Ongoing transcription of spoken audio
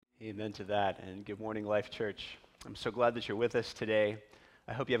Amen to that, and good morning, Life Church. I'm so glad that you're with us today.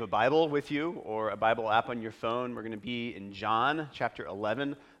 I hope you have a Bible with you or a Bible app on your phone. We're going to be in John chapter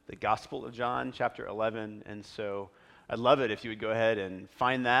 11, the Gospel of John chapter 11, and so I'd love it if you would go ahead and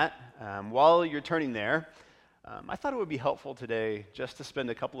find that. While you're turning there, I thought it would be helpful today just to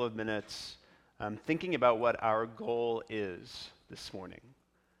spend a couple of minutes thinking about what our goal is this morning.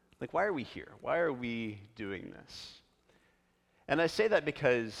 Like, why are we here? Why are we doing this? And I say that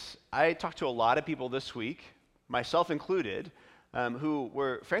because I talked to a lot of people this week, myself included, who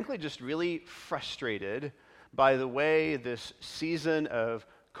were frankly just really frustrated by the way this season of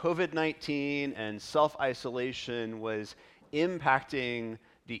COVID-19 and self-isolation was impacting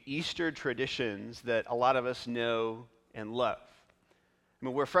the Easter traditions that a lot of us know and love. I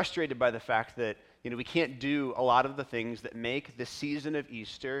mean, we're frustrated by the fact that, we can't do a lot of the things that make the season of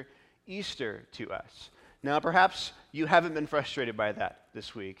Easter to us. Now, perhaps you haven't been frustrated by that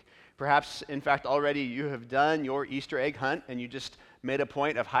this week. Perhaps, in fact, already you have done your Easter egg hunt and you just made a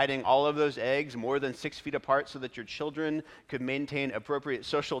point of hiding all of those eggs more than 6 feet apart so that your children could maintain appropriate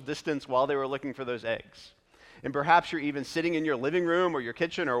social distance while they were looking for those eggs. And perhaps you're even sitting in your living room or your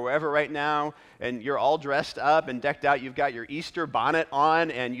kitchen or wherever right now, and you're all dressed up and decked out. You've got your Easter bonnet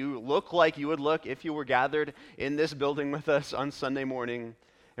on, and you look like you would look if you were gathered in this building with us on Sunday morning.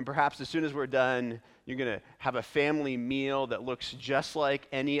 And perhaps as soon as we're done, you're going to have a family meal that looks just like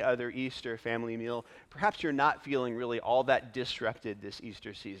any other Easter family meal. Perhaps you're not feeling really all that disrupted this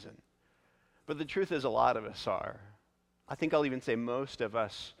Easter season. But the truth is, a lot of us are. I think I'll even say most of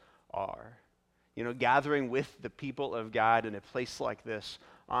us are. Gathering with the people of God in a place like this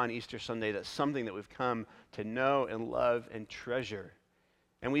on Easter Sunday, that's something that we've come to know and love and treasure.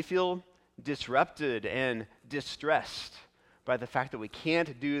 And we feel disrupted and distressed by the fact that we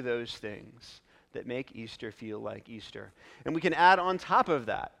can't do those things that make Easter feel like Easter. And we can add on top of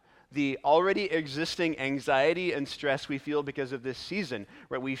that the already existing anxiety and stress we feel because of this season,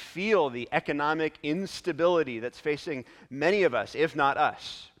 where we feel the economic instability that's facing many of us, if not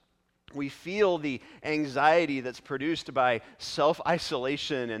us. We feel the anxiety that's produced by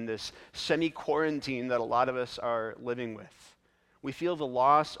self-isolation and this semi-quarantine that a lot of us are living with. We feel the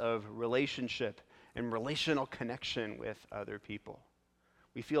loss of relationship and relational connection with other people.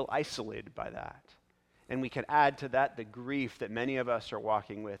 We feel isolated by that. And we can add to that the grief that many of us are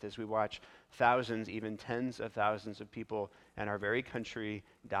walking with as we watch thousands, even tens of thousands of people in our very country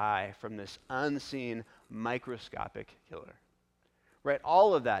die from this unseen microscopic killer. Right?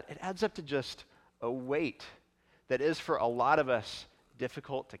 All of that, it adds up to just a weight that is for a lot of us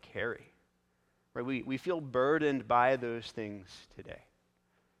difficult to carry. Right? We feel burdened by those things today.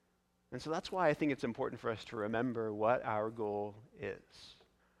 And so that's why I think it's important for us to remember what our goal is.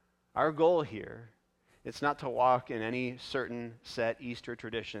 Our goal here, it's not to walk in any certain set Easter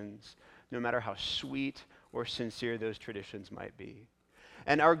traditions, no matter how sweet or sincere those traditions might be.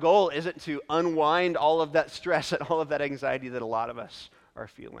 And our goal isn't to unwind all of that stress and all of that anxiety that a lot of us are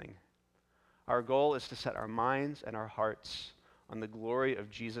feeling. Our goal is to set our minds and our hearts on the glory of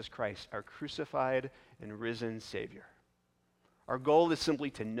Jesus Christ, our crucified and risen Savior. Our goal is simply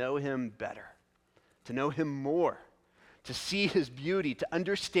to know him better, to know him more, to see his beauty, to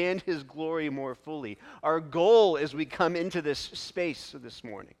understand his glory more fully. Our goal as we come into this space this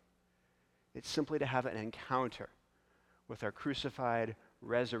morning, it's simply to have an encounter with our crucified,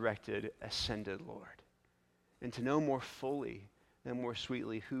 resurrected, ascended Lord, and to know more fully and more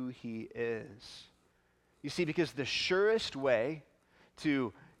sweetly who he is. You see, because the surest way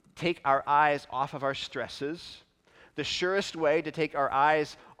to take our eyes off of our stresses, the surest way to take our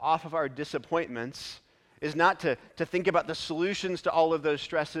eyes off of our disappointments is not to think about the solutions to all of those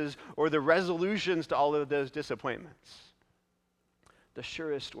stresses or the resolutions to all of those disappointments. The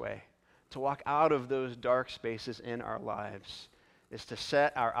surest way to walk out of those dark spaces in our lives is to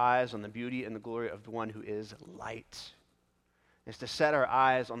set our eyes on the beauty and the glory of the one who is light. Is to set our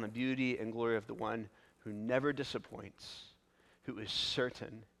eyes on the beauty and glory of the one who never disappoints, who is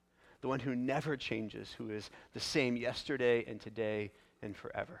certain, the one who never changes, who is the same yesterday and today and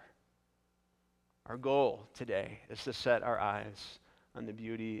forever. Our goal today is to set our eyes on the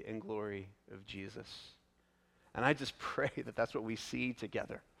beauty and glory of Jesus. And I just pray that that's what we see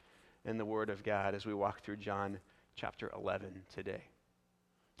together in the Word of God as we walk through John chapter 11 today.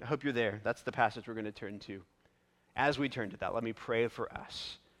 I hope you're there. That's the passage we're going to turn to. As we turn to that, let me pray for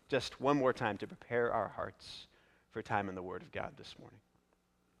us just one more time to prepare our hearts for time in the Word of God this morning.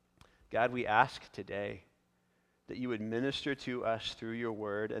 God, we ask today that you would minister to us through your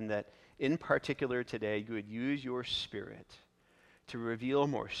Word, and that in particular today you would use your Spirit to reveal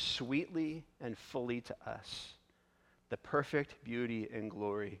more sweetly and fully to us the perfect beauty and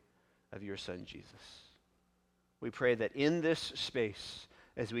glory of your Son, Jesus. We pray that in this space,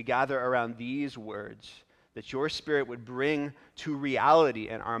 as we gather around these words, that your Spirit would bring to reality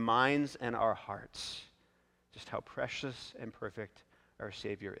in our minds and our hearts just how precious and perfect our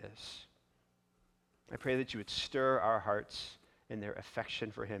Savior is. I pray that you would stir our hearts in their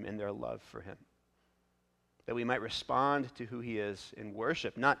affection for him, in their love for him, that we might respond to who he is in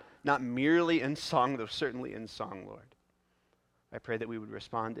worship, not merely in song, though certainly in song, Lord. I pray that we would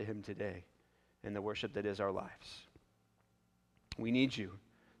respond to him today in the worship that is our lives. We need you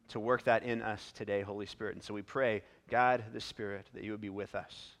to work that in us today, Holy Spirit. And so we pray, God the Spirit, that you would be with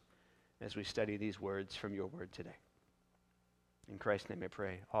us as we study these words from your word today. In Christ's name I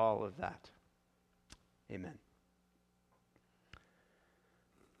pray all of that. Amen.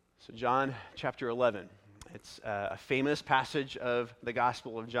 So John chapter 11. It's a famous passage of the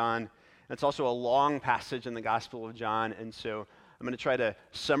Gospel of John. It's also a long passage in the Gospel of John. And so I'm going to try to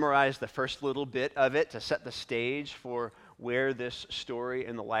summarize the first little bit of it to set the stage for where this story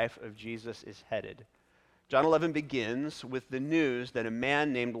in the life of Jesus is headed. John 11 begins with the news that a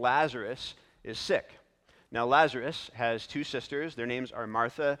man named Lazarus is sick. Now, Lazarus has two sisters. Their names are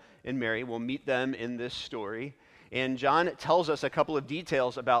Martha and Mary. We'll meet them in this story. And John tells us a couple of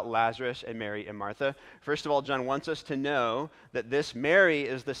details about Lazarus and Mary and Martha. First of all, John wants us to know that this Mary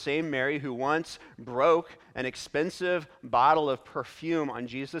is the same Mary who once broke an expensive bottle of perfume on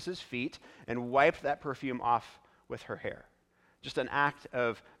Jesus' feet and wiped that perfume off with her hair. Just an act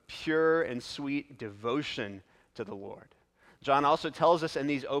of pure and sweet devotion to the Lord. John also tells us in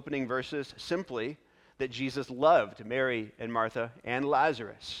these opening verses simply that Jesus loved Mary and Martha and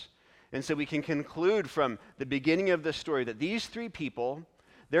Lazarus. And so we can conclude from the beginning of this story that these three people,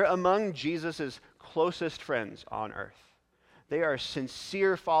 they're among Jesus' closest friends on earth. They are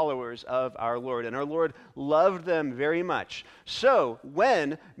sincere followers of our Lord, and our Lord loved them very much. So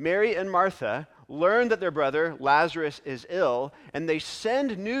when Mary and Martha learn that their brother Lazarus is ill, and they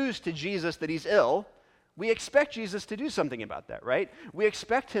send news to Jesus that he's ill, we expect Jesus to do something about that, right? We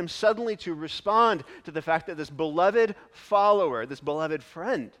expect him suddenly to respond to the fact that this beloved follower, this beloved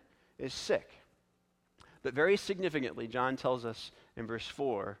friend, is sick. But very significantly, John tells us in verse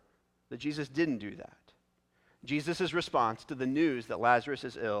 4 that Jesus didn't do that. Jesus' response to the news that Lazarus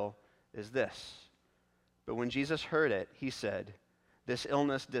is ill is this. But when Jesus heard it, he said, "This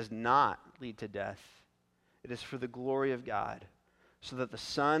illness does not lead to death. It is for the glory of God, so that the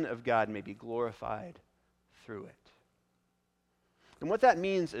Son of God may be glorified through it." And what that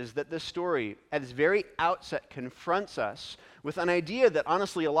means is that this story, at its very outset, confronts us with an idea that,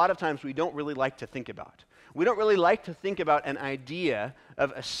 honestly, a lot of times we don't really like to think about. We don't really like to think about an idea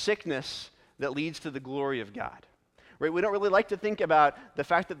of a sickness that leads to the glory of God. Right? We don't really like to think about the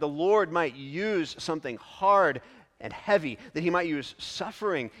fact that the Lord might use something hard and heavy, that he might use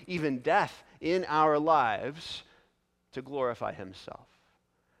suffering, even death, in our lives to glorify himself.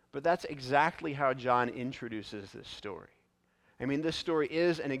 But that's exactly how John introduces this story. I mean, this story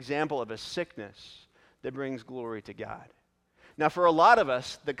is an example of a sickness that brings glory to God. Now, for a lot of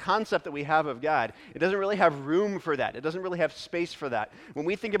us, the concept that we have of God, it doesn't really have room for that. It doesn't really have space for that. When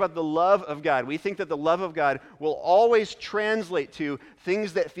we think about the love of God, we think that the love of God will always translate to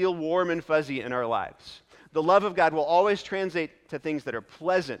things that feel warm and fuzzy in our lives. The love of God will always translate to things that are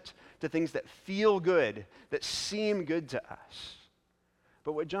pleasant, to things that feel good, that seem good to us.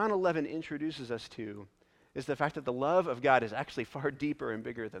 But what John 11 introduces us to is the fact that the love of God is actually far deeper and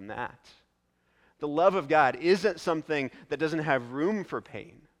bigger than that. The love of God isn't something that doesn't have room for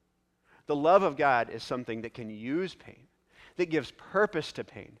pain. The love of God is something that can use pain, that gives purpose to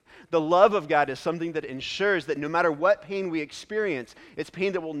pain. The love of God is something that ensures that no matter what pain we experience, it's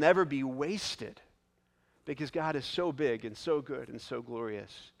pain that will never be wasted, because God is so big and so good and so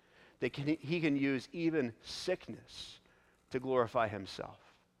glorious that he can use even sickness to glorify himself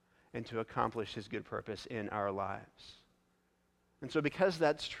and to accomplish his good purpose in our lives. And so because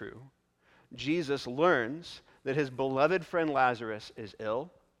that's true, Jesus learns that his beloved friend Lazarus is ill.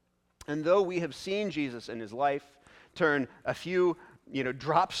 And though we have seen Jesus in his life turn a few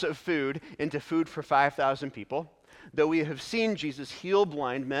drops of food into food for 5,000 people, though we have seen Jesus heal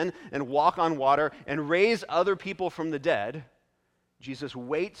blind men and walk on water and raise other people from the dead, Jesus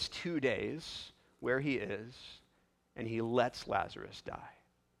waits 2 days where he is and he lets Lazarus die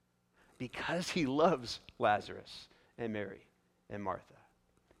because he loves Lazarus and Mary and Martha.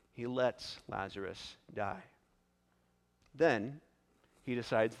 He lets Lazarus die. Then he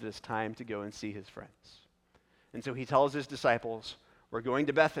decides that it's time to go and see his friends. And so he tells his disciples, we're going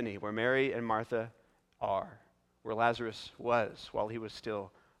to Bethany, where Mary and Martha are, where Lazarus was while he was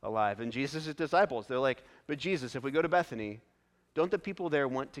still alive. And Jesus' disciples, they're like, but Jesus, if we go to Bethany, Don't the people there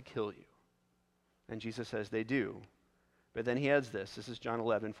want to kill you?" And Jesus says, "They do." But then he adds this. This is John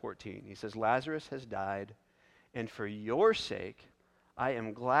 11:14. He says, "Lazarus has died, and for your sake, I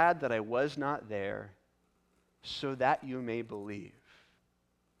am glad that I was not there, so that you may believe.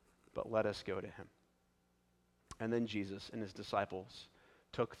 But let us go to him." And then Jesus and his disciples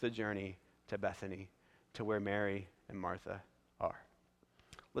took the journey to Bethany, to where Mary and Martha are.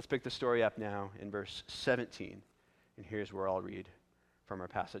 Let's pick the story up now in verse 17. And here's where I'll read from our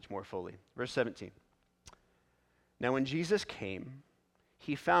passage more fully. Verse 17. "Now when Jesus came,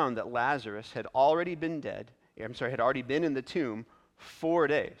 he found that Lazarus had already been in the tomb 4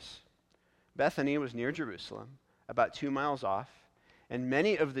 days. Bethany was near Jerusalem, about 2 miles off, and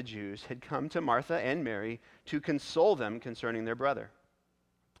many of the Jews had come to Martha and Mary to console them concerning their brother.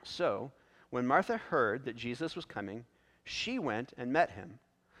 So, when Martha heard that Jesus was coming, she went and met him,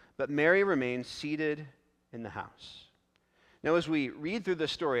 but Mary remained seated in the house." Now, as we read through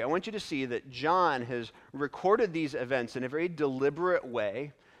this story, I want you to see that John has recorded these events in a very deliberate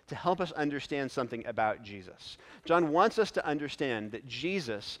way to help us understand something about Jesus. John wants us to understand that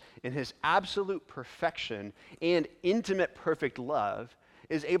Jesus, in his absolute perfection and intimate perfect love,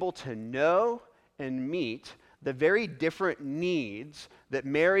 is able to know and meet the very different needs that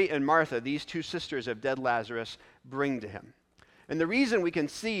Mary and Martha, these two sisters of dead Lazarus, bring to him. And the reason we can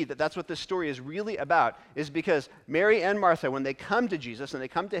see that that's what this story is really about is because Mary and Martha, when they come to Jesus, and they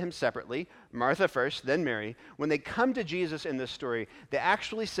come to him separately, Martha first, then Mary, when they come to Jesus in this story, they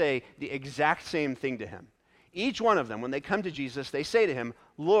actually say the exact same thing to him. Each one of them, when they come to Jesus, they say to him,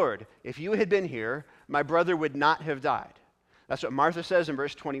 "Lord, if you had been here, my brother would not have died." That's what Martha says in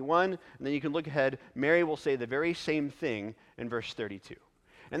verse 21, and then you can look ahead. Mary will say the very same thing in verse 32.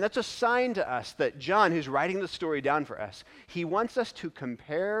 And that's a sign to us that John, who's writing the story down for us, he wants us to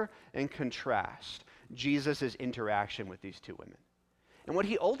compare and contrast Jesus' interaction with these two women. And what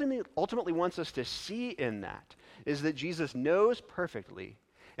he ultimately wants us to see in that is that Jesus knows perfectly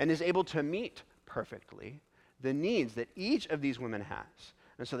and is able to meet perfectly the needs that each of these women has.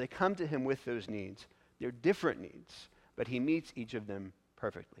 And so they come to him with those needs. They're different needs, but he meets each of them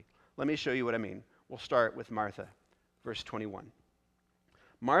perfectly. Let me show you what I mean. We'll start with Martha, verse 21.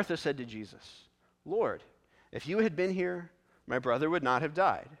 Martha said to Jesus, "Lord, if you had been here, my brother would not have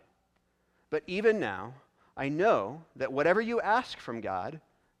died. But even now, I know that whatever you ask from God,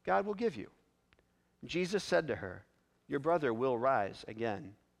 God will give you." Jesus said to her, "Your brother will rise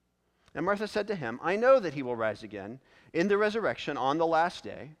again." And Martha said to him, "I know that he will rise again in the resurrection on the last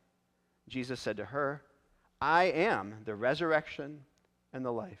day." Jesus said to her, "I am the resurrection and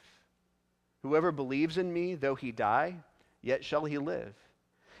the life. Whoever believes in me, though he die, yet shall he live.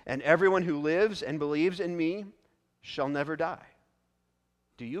 And everyone who lives and believes in me shall never die.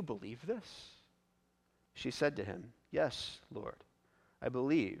 Do you believe this?" She said to him, "Yes, Lord. I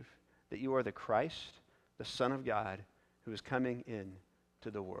believe that you are the Christ, the Son of God, who is coming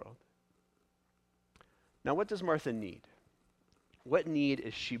into the world." Now, what does Martha need? What need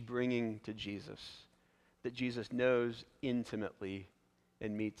is she bringing to Jesus that Jesus knows intimately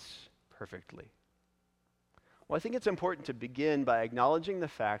and meets perfectly? Well, I think it's important to begin by acknowledging the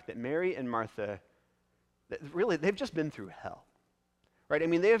fact that Mary and Martha, really, they've just been through hell, right? I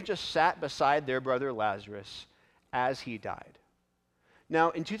mean, they have just sat beside their brother Lazarus as he died.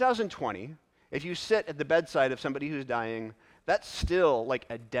 Now, in 2020, if you sit at the bedside of somebody who's dying, that's still like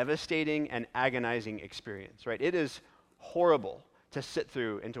a devastating and agonizing experience, right? It is horrible to sit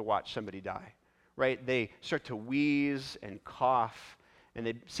through and to watch somebody die, right? They start to wheeze and cough, and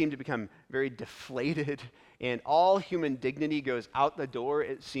they seem to become very deflated, and all human dignity goes out the door,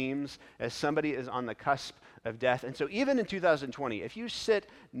 it seems, as somebody is on the cusp of death. And so even in 2020, if you sit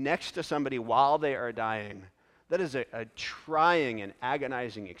next to somebody while they are dying, that is a trying and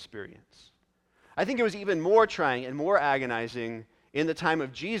agonizing experience. I think it was even more trying and more agonizing in the time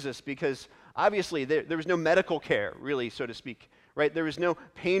of Jesus because obviously there was no medical care, really, so to speak. Right? There was no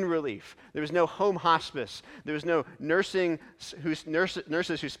pain relief. There was no home hospice. There was no nurses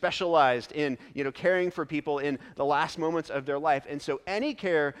who specialized in, caring for people in the last moments of their life. And so any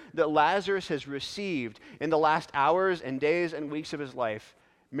care that Lazarus has received in the last hours and days and weeks of his life,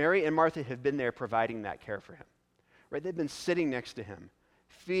 Mary and Martha have been there providing that care for him. Right? They've been sitting next to him,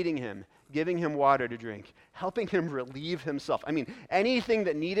 feeding him, giving him water to drink, helping him relieve himself. I mean, anything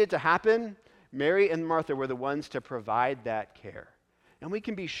that needed to happen, Mary and Martha were the ones to provide that care. And we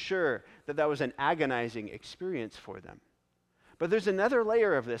can be sure that that was an agonizing experience for them. But there's another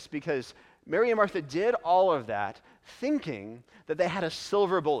layer of this because Mary and Martha did all of that thinking that they had a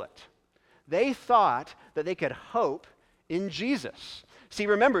silver bullet. They thought that they could hope in Jesus. See,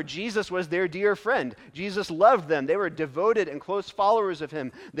 remember, Jesus was their dear friend. Jesus loved them. They were devoted and close followers of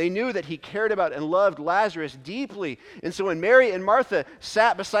him. They knew that he cared about and loved Lazarus deeply. And so when Mary and Martha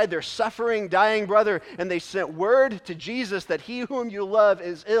sat beside their suffering, dying brother, and they sent word to Jesus that he whom you love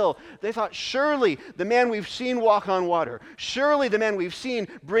is ill, they thought, surely the man we've seen walk on water, surely the man we've seen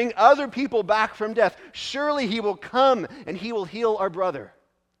bring other people back from death, surely he will come and he will heal our brother.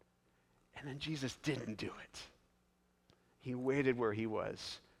 And then Jesus didn't do it. He waited where he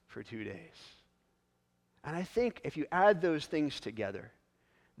was for 2 days. And I think if you add those things together,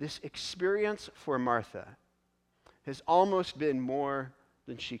 this experience for Martha has almost been more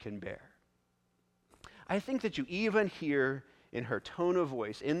than she can bear. I think that you even hear in her tone of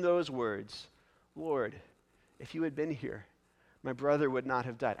voice, in those words, Lord, if you had been here, my brother would not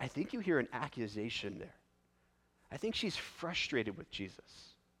have died. I think you hear an accusation there. I think she's frustrated with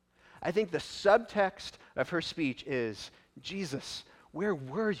Jesus. I think the subtext of her speech is, Jesus, where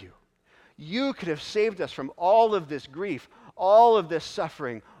were you? You could have saved us from all of this grief, all of this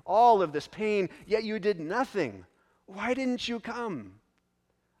suffering, all of this pain, yet you did nothing. Why didn't you come?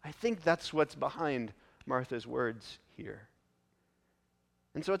 I think that's what's behind Martha's words here.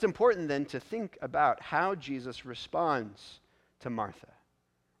 And so it's important then to think about how Jesus responds to Martha.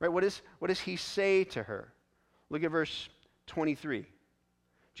 Right? What does he say to her? Look at verse 23.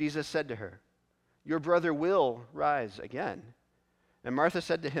 Jesus said to her, your brother will rise again. And Martha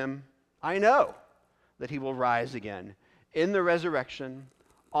said to him, I know that he will rise again in the resurrection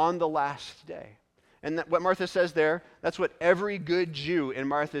on the last day. And what Martha says there, that's what every good Jew in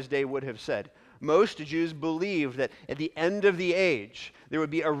Martha's day would have said. Most Jews believed that at the end of the age, there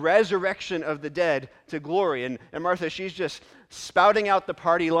would be a resurrection of the dead to glory. And Martha, she's just spouting out the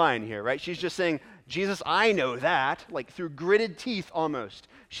party line here, right? She's just saying, Jesus, I know that, like through gritted teeth almost.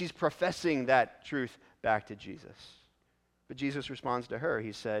 She's professing that truth back to Jesus. But Jesus responds to her.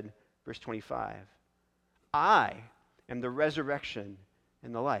 He said, verse 25, I am the resurrection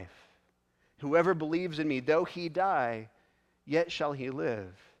and the life. Whoever believes in me, though he die, yet shall he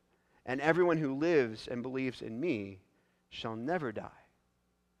live. And everyone who lives and believes in me shall never die.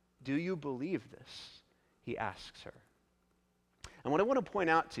 Do you believe this? He asks her. And what I want to point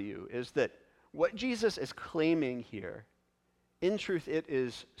out to you is that what Jesus is claiming here, in truth, it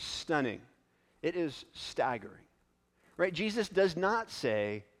is stunning. It is staggering. Right? Jesus does not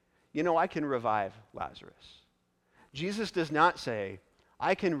say, I can revive Lazarus. Jesus does not say,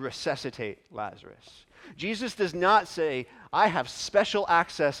 I can resuscitate Lazarus. Jesus does not say, I have special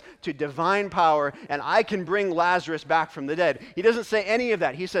access to divine power and I can bring Lazarus back from the dead. He doesn't say any of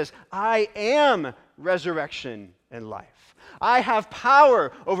that. He says, I am resurrection and life. I have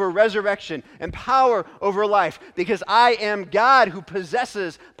power over resurrection and power over life because I am God who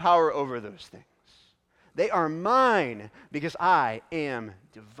possesses power over those things. They are mine because I am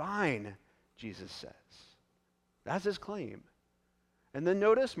divine, Jesus says. That's his claim. And then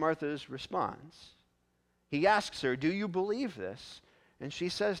notice Martha's response. He asks her, do you believe this? And she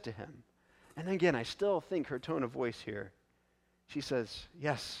says to him, and again, I still think her tone of voice here, she says,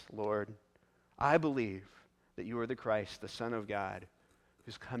 yes, Lord, I believe that you are the Christ, the Son of God,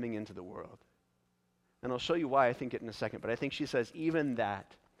 who's coming into the world. And I'll show you why I think it in a second, but I think she says even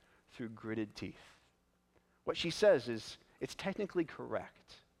that through gritted teeth. What she says is, it's technically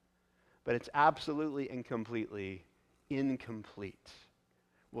correct, but it's absolutely and completely incomplete.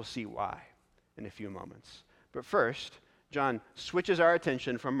 We'll see why in a few moments. But first, John switches our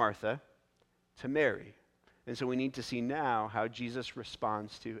attention from Martha to Mary. And so we need to see now how Jesus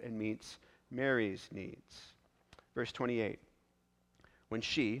responds to and meets Mary's needs. Verse 28. When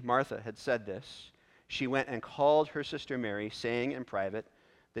she, Martha, had said this, she went and called her sister Mary, saying in private,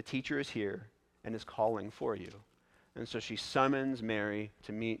 the teacher is here and is calling for you. And so she summons Mary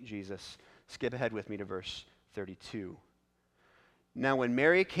to meet Jesus. Skip ahead with me to verse 32. Now when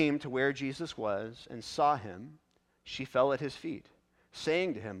Mary came to where Jesus was and saw him, she fell at his feet,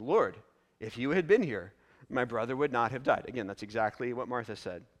 saying to him, Lord, if you had been here, my brother would not have died. Again, that's exactly what Martha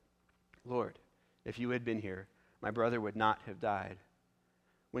said. Lord, if you had been here, my brother would not have died.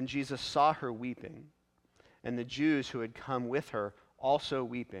 When Jesus saw her weeping, and the Jews who had come with her also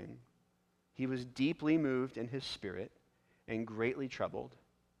weeping, he was deeply moved in his spirit and greatly troubled.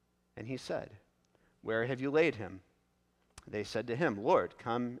 And he said, where have you laid him? They said to him, Lord,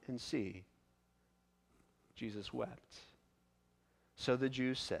 come and see. Jesus wept. So the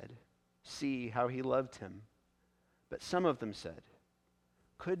Jews said, see how he loved him. But some of them said,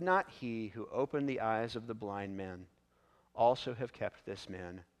 could not he who opened the eyes of the blind man also have kept this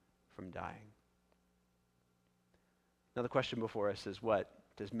man from dying? Now the question before us is, what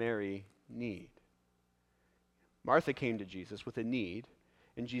does Mary need? Martha came to Jesus with a need,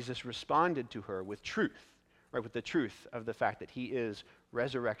 And Jesus responded to her with truth, right, with the truth of the fact that he is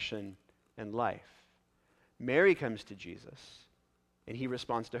resurrection and life. Mary comes to Jesus, and he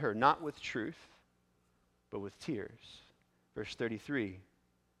responds to her, not with truth, but with tears. Verse 33,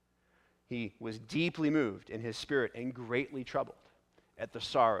 he was deeply moved in his spirit and greatly troubled at the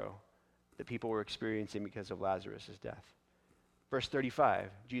sorrow that people were experiencing because of Lazarus' death. Verse 35,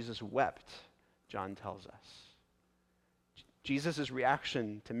 Jesus wept, John tells us. Jesus'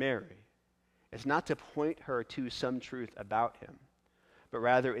 reaction to Mary is not to point her to some truth about him, but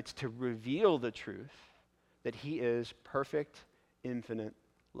rather it's to reveal the truth that he is perfect, infinite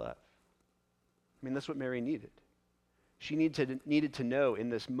love. I mean, that's what Mary needed. She needed to know in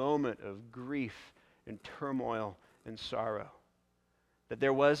this moment of grief and turmoil and sorrow that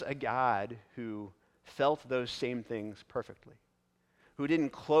there was a God who felt those same things perfectly, who didn't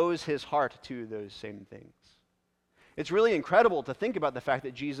close his heart to those same things. It's really incredible to think about the fact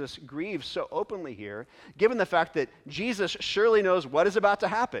that Jesus grieves so openly here, given the fact that Jesus surely knows what is about to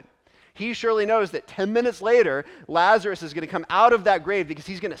happen. He surely knows that 10 minutes later, Lazarus is going to come out of that grave because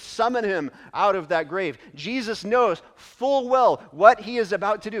he's going to summon him out of that grave. Jesus knows full well what he is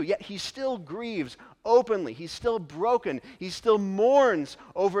about to do, yet he still grieves openly. He's still broken. He still mourns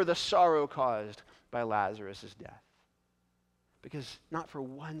over the sorrow caused by Lazarus' death. Because not for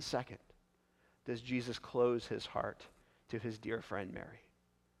 1 second does Jesus close his heart to his dear friend Mary.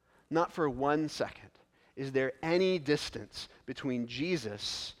 Not for 1 second is there any distance between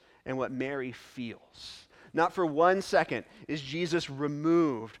Jesus and what Mary feels. Not for 1 second is Jesus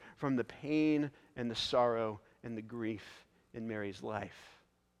removed from the pain and the sorrow and the grief in Mary's life.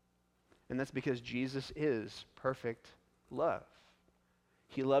 And that's because Jesus is perfect love.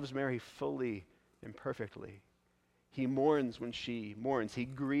 He loves Mary fully and perfectly. He mourns when she mourns. He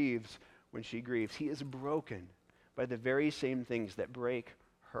grieves when she grieves. He is broken by the very same things that break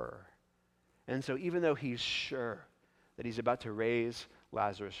her. And so even though he's sure that he's about to raise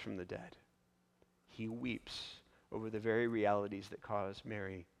Lazarus from the dead, he weeps over the very realities that cause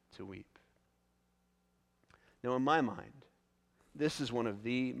Mary to weep. Now, in my mind, this is one of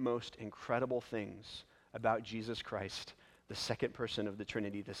the most incredible things about Jesus Christ, the second person of the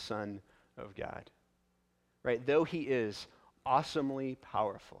Trinity, the Son of God. Right? Though he is awesomely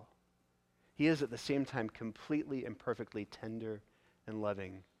powerful, he is at the same time completely and perfectly tender and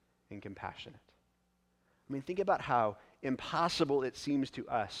loving and compassionate. I mean, think about how impossible it seems to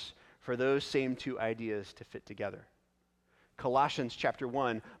us for those same two ideas to fit together. Colossians chapter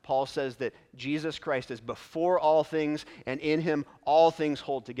 1, Paul says that Jesus Christ is before all things, and in him all things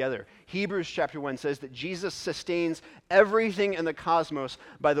hold together. Hebrews chapter 1 says that Jesus sustains everything in the cosmos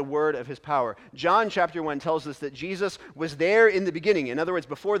by the word of his power. John chapter 1 tells us that Jesus was there in the beginning. In other words,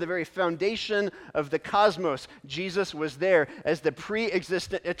 before the very foundation of the cosmos, Jesus was there as the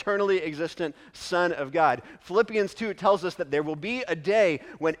pre-existent, eternally existent Son of God. Philippians 2 tells us that there will be a day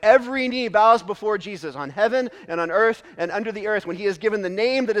when every knee bows before Jesus on heaven and on earth and under the earth, when he is given the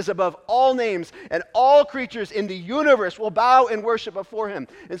name that is above all names, and all creatures in the universe will bow and worship before him.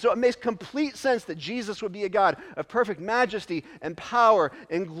 And so it makes complete sense that Jesus would be a God of perfect majesty and power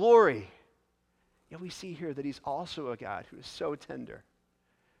and glory. Yet we see here that he's also a God who is so tender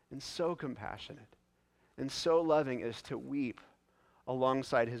and so compassionate and so loving as to weep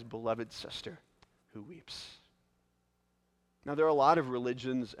alongside his beloved sister who weeps. Now, there are a lot of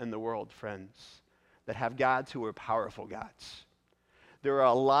religions in the world, friends, that have gods who are powerful gods. There are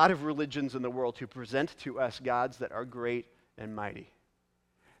a lot of religions in the world who present to us gods that are great and mighty.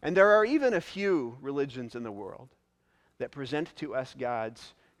 And there are even a few religions in the world that present to us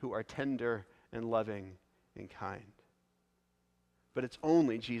gods who are tender and loving and kind. But it's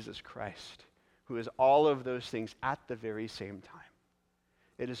only Jesus Christ who is all of those things at the very same time.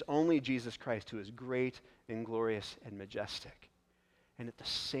 It is only Jesus Christ who is great and glorious and majestic, and at the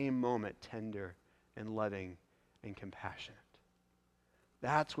same moment tender and loving and compassionate.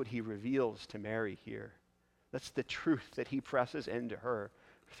 That's what he reveals to Mary here. That's the truth that he presses into her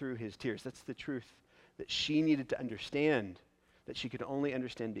through his tears. That's the truth that she needed to understand, that she could only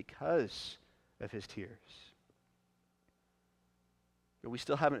understand because of his tears. But we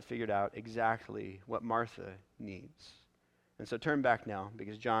still haven't figured out exactly what Martha needs. And so turn back now,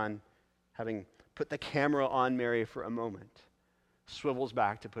 because John, having put the camera on Mary for a moment, swivels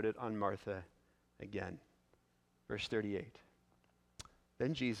back to put it on Martha again. Verse 38.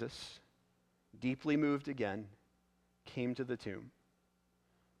 Then Jesus, deeply moved again, came to the tomb.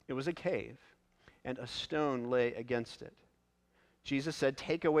 It was a cave, and a stone lay against it. Jesus said,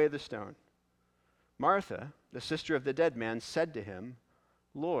 "Take away the stone." Martha, the sister of the dead man, said to him,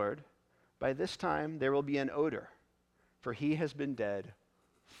 "Lord, by this time there will be an odor, for he has been dead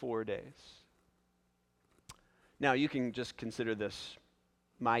 4 days. Now, you can just consider this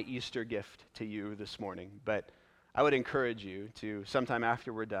my Easter gift to you this morning, but I would encourage you to, sometime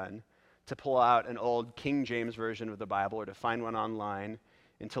after we're done, to pull out an old King James version of the Bible or to find one online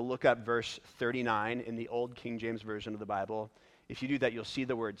and to look up verse 39 in the old King James version of the Bible. If you do that, you'll see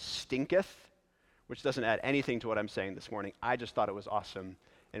the word stinketh, which doesn't add anything to what I'm saying this morning. I just thought it was awesome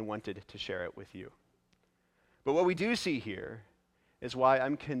and wanted to share it with you. But what we do see here is why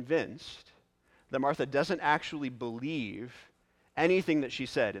I'm convinced that Martha doesn't actually believe anything that she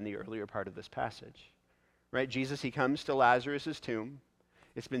said in the earlier part of this passage. Right? Jesus, he comes to Lazarus' tomb.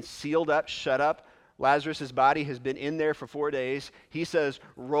 It's been sealed up, shut up. Lazarus' body has been in there for 4 days. He says,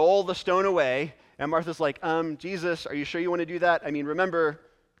 roll the stone away. And Martha's like, Jesus, are you sure you want to do that? I mean, remember,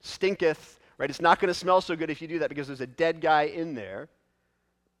 stinketh, right? It's not going to smell so good if you do that because there's a dead guy in there.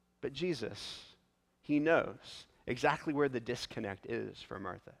 But Jesus, he knows exactly where the disconnect is for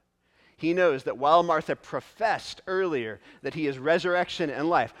Martha. He knows that while Martha professed earlier that he is resurrection and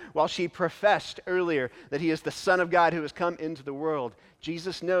life, while she professed earlier that he is the Son of God who has come into the world,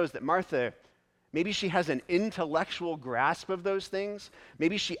 Jesus knows that Martha, maybe she has an intellectual grasp of those things.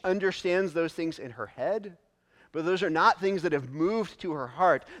 Maybe she understands those things in her head, but those are not things that have moved to her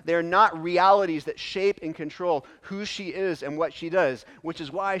heart. They are not realities that shape and control who she is and what she does, which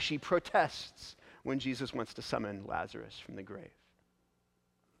is why she protests when Jesus wants to summon Lazarus from the grave.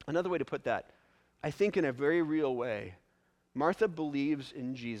 Another way to put that, I think in a very real way, Martha believes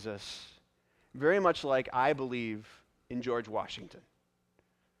in Jesus very much like I believe in George Washington.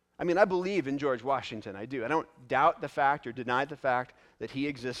 I mean, I believe in George Washington, I do. I don't doubt the fact or deny the fact that he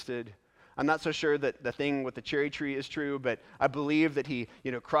existed. I'm not so sure that the thing with the cherry tree is true, but I believe that he,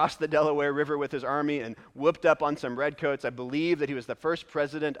 crossed the Delaware River with his army and whooped up on some redcoats. I believe that he was the first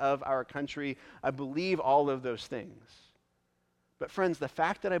president of our country. I believe all of those things. But friends, the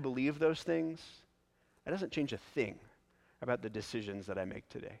fact that I believe those things, it doesn't change a thing about the decisions that I make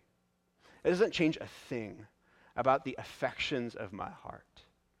today. It doesn't change a thing about the affections of my heart.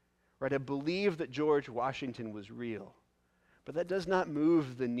 Right? I believe that George Washington was real, but that does not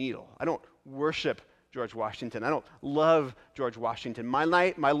move the needle. I don't worship George Washington. I don't love George Washington. My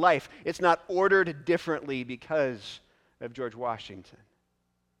life, it's not ordered differently because of George Washington.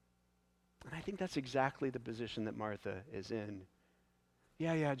 And I think that's exactly the position that Martha is in.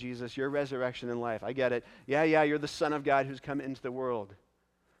 Yeah, Jesus, you're resurrection and life. I get it. Yeah, you're the Son of God who's come into the world.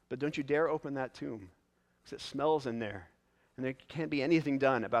 But don't you dare open that tomb, because it smells in there, and there can't be anything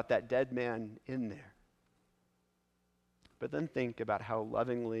done about that dead man in there. But then think about how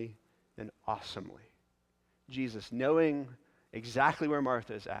lovingly and awesomely Jesus, knowing exactly where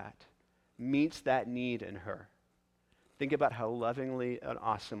Martha is at, meets that need in her. Think about how lovingly and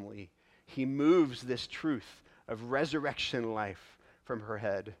awesomely he moves this truth of resurrection life from her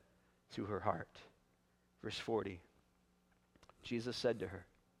head to her heart. Verse 40, Jesus said to her,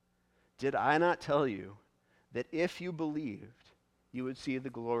 "Did I not tell you that if you believed, you would see the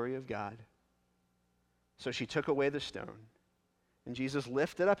glory of God?" So she took away the stone, and Jesus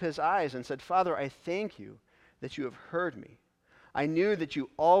lifted up his eyes and said, "Father, I thank you that you have heard me. I knew that you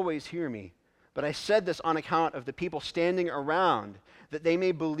always hear me, but I said this on account of the people standing around, that they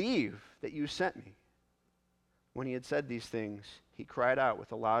may believe that you sent me." When he had said these things, he cried out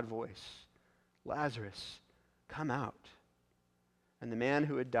with a loud voice, "Lazarus, come out." And the man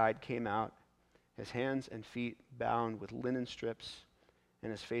who had died came out, his hands and feet bound with linen strips,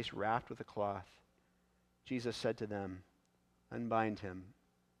 and his face wrapped with a cloth. Jesus said to them, "Unbind him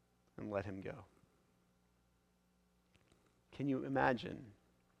and let him go." Can you imagine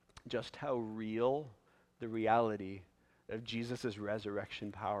just how real the reality of Jesus'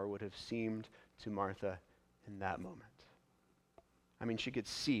 resurrection power would have seemed to Martha in that moment? I mean, she could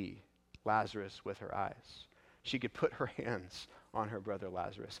see Lazarus with her eyes. She could put her hands on her brother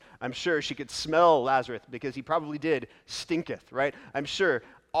Lazarus. I'm sure she could smell Lazarus because he probably did stinketh, right? I'm sure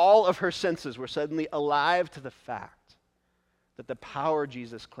all of her senses were suddenly alive to the fact that the power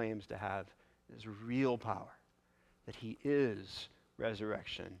Jesus claims to have is real power, that he is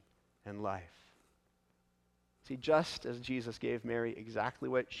resurrection and life. See, just as Jesus gave Mary exactly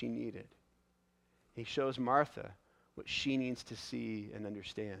what she needed, he shows Martha what she needs to see and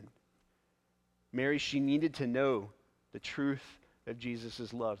understand. Mary, she needed to know the truth of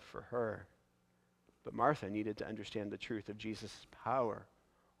Jesus' love for her. But Martha needed to understand the truth of Jesus' power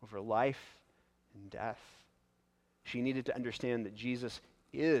over life and death. She needed to understand that Jesus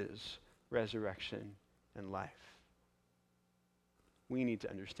is resurrection and life. We need to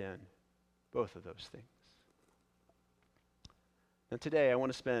understand both of those things. Now today I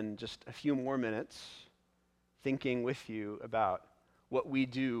want to spend just a few more minutes thinking with you about what we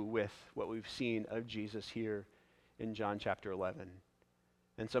do with what we've seen of Jesus here in John chapter 11.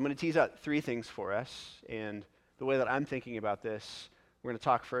 And so I'm going to tease out three things for us. And the way that I'm thinking about this, we're going to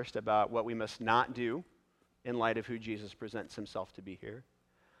talk first about what we must not do in light of who Jesus presents himself to be here.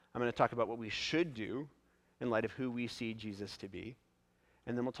 I'm going to talk about what we should do in light of who we see Jesus to be.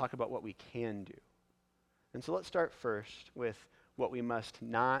 And then we'll talk about what we can do. And so let's start first with what we must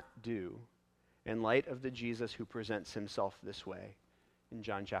not do in light of the Jesus who presents himself this way in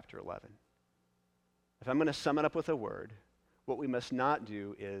John chapter 11. If I'm going to sum it up with a word, what we must not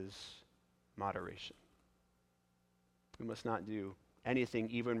do is moderation. We must not do anything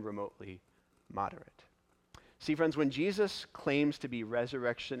even remotely moderate. See, friends, when Jesus claims to be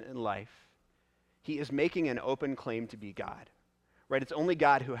resurrection and life, he is making an open claim to be God. Right? It's only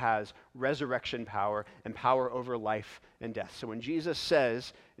God who has resurrection power and power over life and death. So when Jesus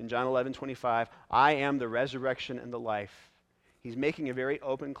says in John 11:25, I am the resurrection and the life, he's making a very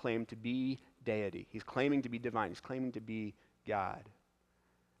open claim to be deity. He's claiming to be divine. He's claiming to be God.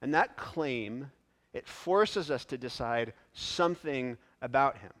 And that claim, it forces us to decide something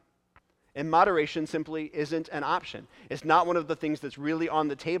about him. And moderation simply isn't an option. It's not one of the things that's really on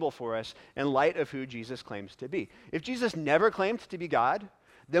the table for us in light of who Jesus claims to be. If Jesus never claimed to be God,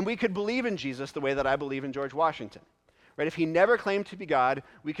 then we could believe in Jesus the way that I believe in George Washington. Right? If he never claimed to be God,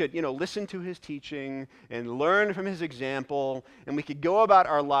 we could, listen to his teaching and learn from his example, and we could go about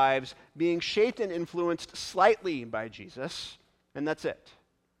our lives being shaped and influenced slightly by Jesus, and that's it.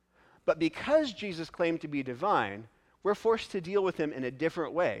 But because Jesus claimed to be divine, we're forced to deal with him in a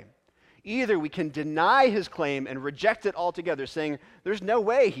different way. Either we can deny his claim and reject it altogether, saying there's no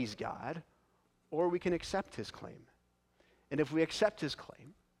way he's God, or we can accept his claim. And if we accept his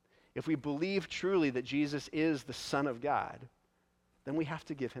claim, if we believe truly that Jesus is the Son of God, then we have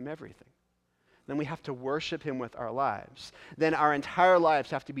to give him everything. Then we have to worship him with our lives. Then our entire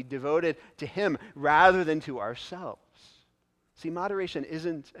lives have to be devoted to him rather than to ourselves. See, moderation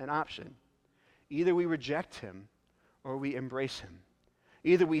isn't an option. Either we reject him or we embrace him.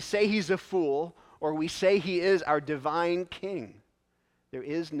 Either we say he's a fool or we say he is our divine king. There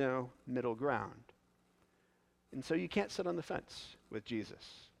is no middle ground. And so you can't sit on the fence with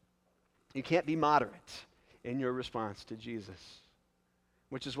Jesus. You can't be moderate in your response to Jesus,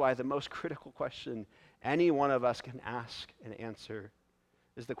 which is why the most critical question any one of us can ask and answer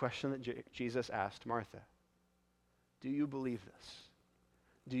is the question that Jesus asked Martha. Do you believe this?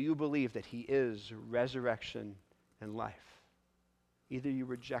 Do you believe that he is resurrection and life? Either you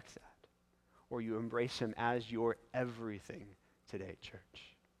reject that or you embrace him as your everything today,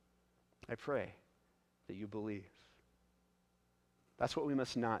 church. I pray that you believe. That's what we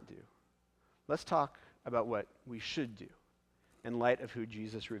must not do. Let's talk about what we should do in light of who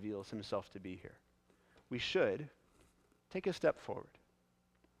Jesus reveals himself to be here. We should take a step forward,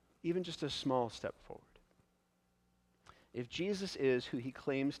 even just a small step forward. If Jesus is who he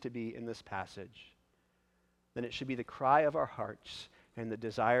claims to be in this passage, then it should be the cry of our hearts and the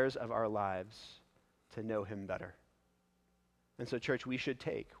desires of our lives to know him better. And so, church, we should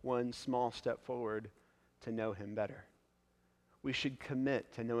take one small step forward to know him better. We should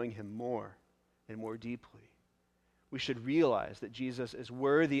commit to knowing him more and more deeply. We should realize that Jesus is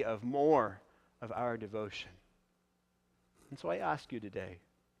worthy of more of our devotion. And so I ask you today,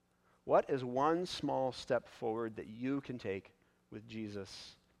 what is one small step forward that you can take with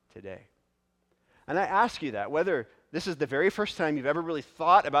Jesus today? And I ask you that, whether this is the very first time you've ever really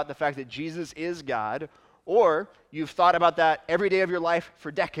thought about the fact that Jesus is God, or you've thought about that every day of your life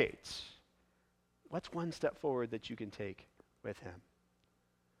for decades. What's one step forward that you can take with him?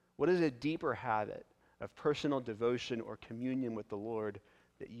 What is a deeper habit of personal devotion or communion with the Lord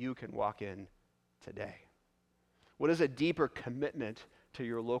that you can walk in today? What is a deeper commitment to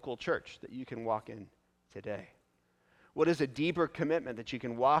your local church that you can walk in today? What is a deeper commitment that you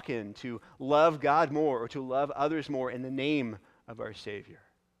can walk in to love God more or to love others more in the name of our Savior?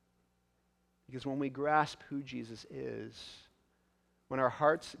 Because when we grasp who Jesus is, when our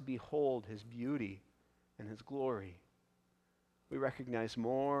hearts behold his beauty and his glory, we recognize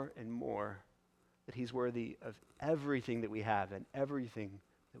more and more that he's worthy of everything that we have and everything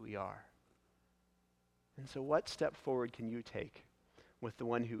that we are. And so what step forward can you take with the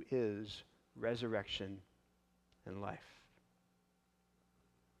one who is resurrection and life?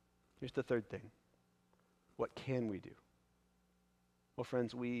 Here's the third thing. What can we do? Well,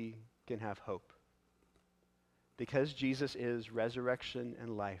 friends, we can have hope. Because Jesus is resurrection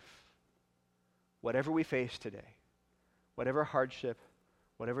and life, whatever we face today, whatever hardship,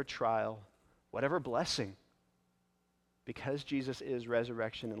 whatever trial, whatever blessing, because Jesus is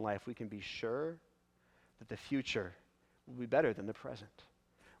resurrection and life, we can be sure that the future will be better than the present.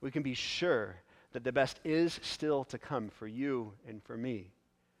 We can be sure that the best is still to come for you and for me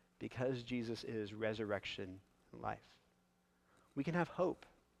because Jesus is resurrection and life. We can have hope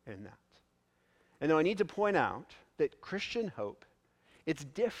in that. And now I need to point out that Christian hope, it's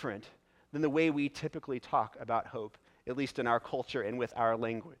different than the way we typically talk about hope, at least in our culture and with our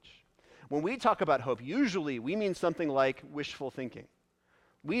language. When we talk about hope, usually we mean something like wishful thinking.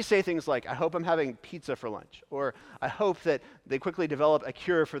 We say things like, I hope I'm having pizza for lunch, or I hope that they quickly develop a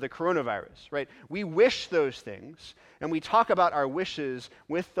cure for the coronavirus, right? We wish those things, and we talk about our wishes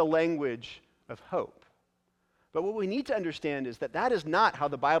with the language of hope. But what we need to understand is that that is not how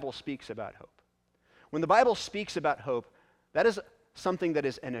the Bible speaks about hope. When the Bible speaks about hope, that is something that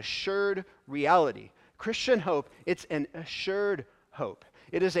is an assured reality. Christian hope, it's an assured hope.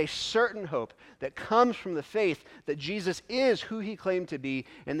 It is a certain hope that comes from the faith that Jesus is who he claimed to be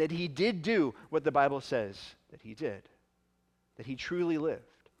and that he did do what the Bible says that he did. That he truly lived,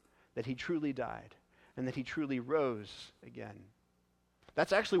 that he truly died, and that he truly rose again.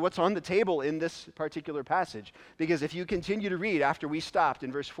 That's actually what's on the table in this particular passage. Because if you continue to read after we stopped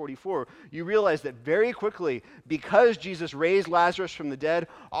in verse 44, you realize that very quickly, because Jesus raised Lazarus from the dead,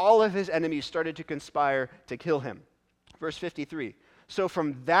 all of his enemies started to conspire to kill him. Verse 53. So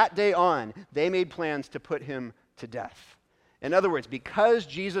from that day on, they made plans to put him to death. In other words, because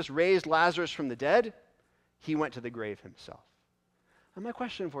Jesus raised Lazarus from the dead, he went to the grave himself. And my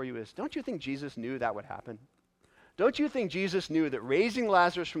question for you is, don't you think Jesus knew that would happen? Don't you think Jesus knew that raising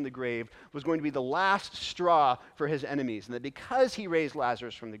Lazarus from the grave was going to be the last straw for his enemies, and that because he raised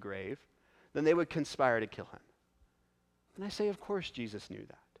Lazarus from the grave, then they would conspire to kill him? And I say, of course Jesus knew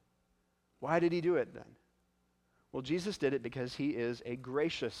that. Why did he do it then? Well, Jesus did it because he is a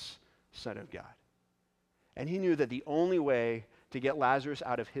gracious Son of God. And he knew that the only way to get Lazarus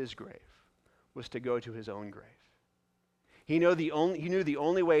out of his grave was to go to his own grave. He knew the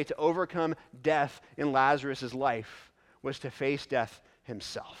only way to overcome death in Lazarus' life was to face death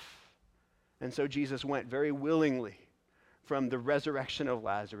himself. And so Jesus went very willingly from the resurrection of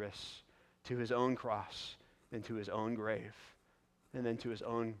Lazarus to his own cross and to his own grave, and then to his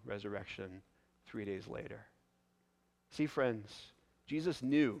own resurrection 3 days later. See, friends, Jesus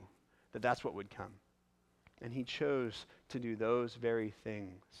knew that that's what would come, and he chose to do those very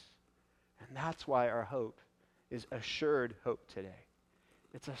things. And that's why our hope is assured hope today.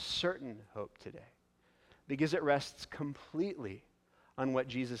 It's a certain hope today because it rests completely on what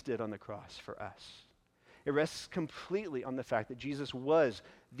Jesus did on the cross for us. It rests completely on the fact that Jesus was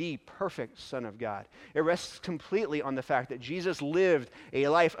the perfect Son of God. It rests completely on the fact that Jesus lived a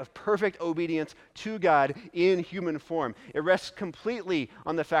life of perfect obedience to God in human form. It rests completely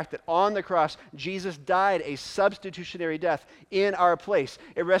on the fact that on the cross, Jesus died a substitutionary death in our place.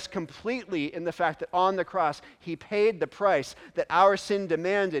 It rests completely in the fact that on the cross, he paid the price that our sin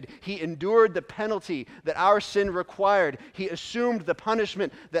demanded. He endured the penalty that our sin required. He assumed the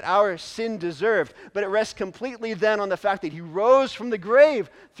punishment that our sin deserved. But it rests completely then on the fact that he rose from the grave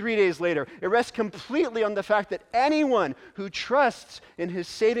 3 days later. It rests completely on the fact that anyone who trusts in his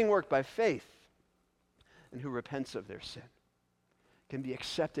saving work by faith and who repents of their sin can be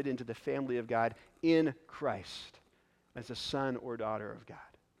accepted into the family of God in Christ as a son or daughter of God,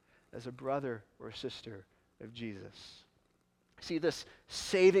 as a brother or sister of Jesus. See, this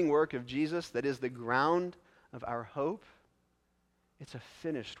saving work of Jesus that is the ground of our hope, it's a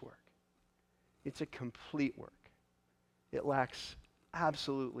finished work. It's a complete work. It lacks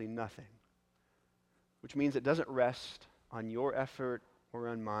absolutely nothing, which means it doesn't rest on your effort or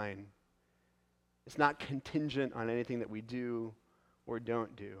on mine. It's not contingent on anything that we do or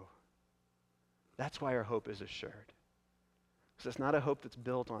don't do. That's why our hope is assured. Because it's not a hope that's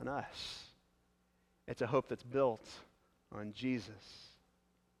built on us. It's a hope that's built on Jesus.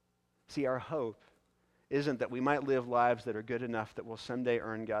 See, our hope isn't that we might live lives that are good enough that will someday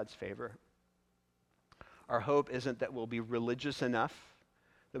earn God's favor. Our hope isn't that we'll be religious enough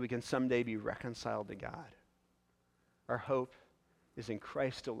that we can someday be reconciled to God. Our hope is in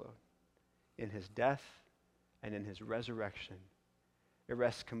Christ alone, in his death and in his resurrection. It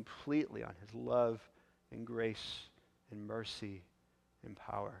rests completely on his love and grace and mercy and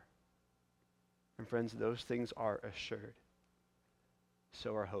power. And friends, those things are assured.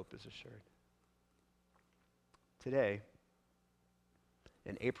 So our hope is assured. Today,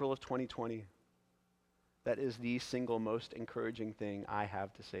 in April of 2020, that is the single most encouraging thing I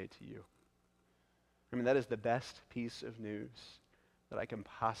have to say to you. I mean, that is the best piece of news that I can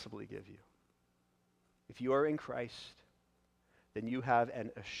possibly give you. If you are in Christ, then you have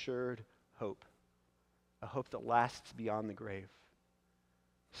an assured hope, a hope that lasts beyond the grave.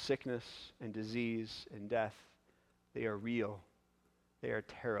 Sickness and disease and death They are real. They are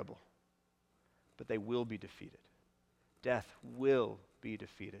terrible. But they will be defeated. Death will be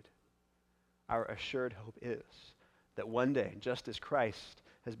defeated. Our assured hope is that one day, just as Christ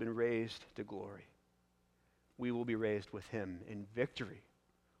has been raised to glory, we will be raised with him in victory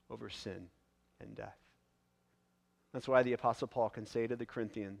over sin and death. That's why the Apostle Paul can say to the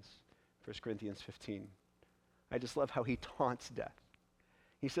Corinthians, 1 Corinthians 15, I just love how he taunts death.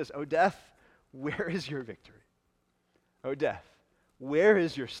 He says, "O death, where is your victory? O death, where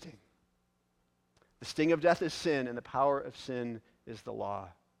is your sting? The sting of death is sin, and the power of sin is the law.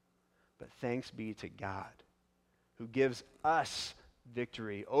 But thanks be to God, who gives us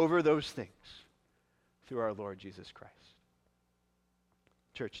victory over those things through our Lord Jesus Christ."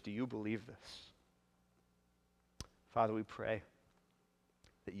 Church, do you believe this? Father, we pray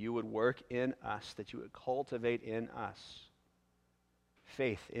that you would work in us, that you would cultivate in us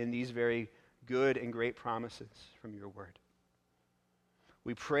faith in these very good and great promises from your word.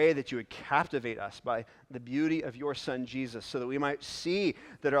 We pray that you would captivate us by the beauty of your Son, Jesus, so that we might see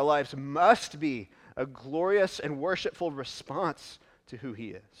that our lives must be a glorious and worshipful response to who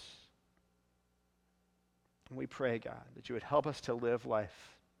he is. And we pray, God, that you would help us to live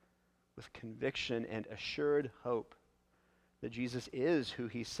life with conviction and assured hope that Jesus is who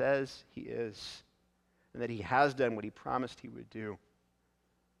he says he is, and that he has done what he promised he would do.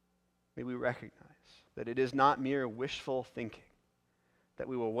 May we recognize that it is not mere wishful thinking that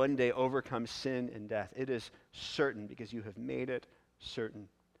we will one day overcome sin and death. It is certain because you have made it certain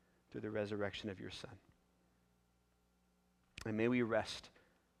through the resurrection of your Son. And may we rest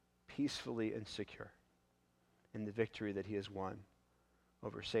peacefully and secure in the victory that he has won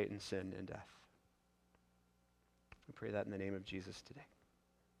over Satan, sin, and death. We pray that in the name of Jesus today.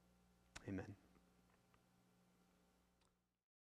 Amen.